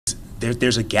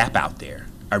there's a gap out there.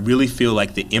 I really feel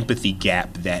like the empathy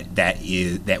gap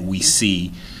that we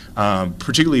see,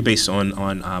 particularly based on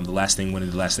the last thing. One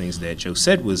of the last things that Joe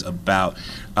said was about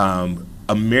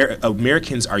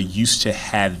Americans are used to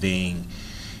having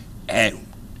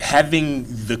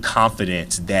the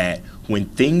confidence that when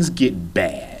things get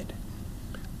bad,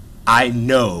 I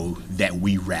know that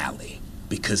we rally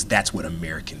because that's what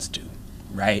Americans do,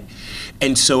 right?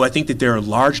 And so I think that there are a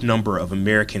large number of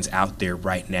Americans out there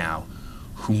right now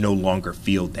who no longer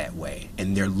feel that way,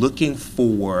 and they're looking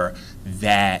for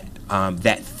that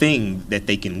thing that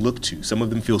they can look to. Some of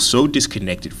them feel so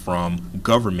disconnected from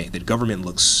government that government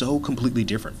looks so completely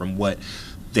different from what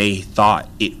they thought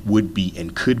it would be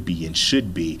and could be and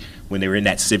should be when they were in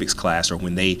that civics class, or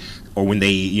when they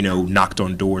knocked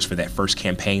on doors for that first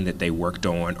campaign that they worked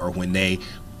on, or when they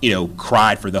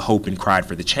cried for the hope and cried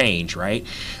for the change, right?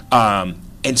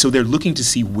 And so they're looking to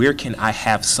see, where can I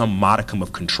have some modicum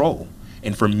of control?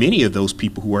 And for many of those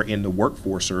people who are in the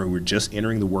workforce, or who are just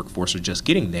entering the workforce, or just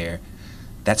getting there,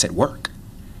 that's at work.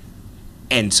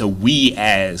 And so we,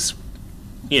 as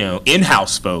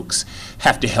in-house folks,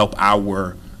 have to help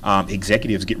our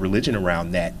executives get religion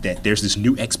around that there's this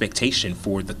new expectation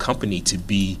for the company to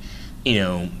be,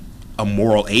 a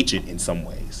moral agent in some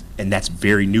ways. And that's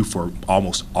very new for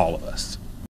almost all of us.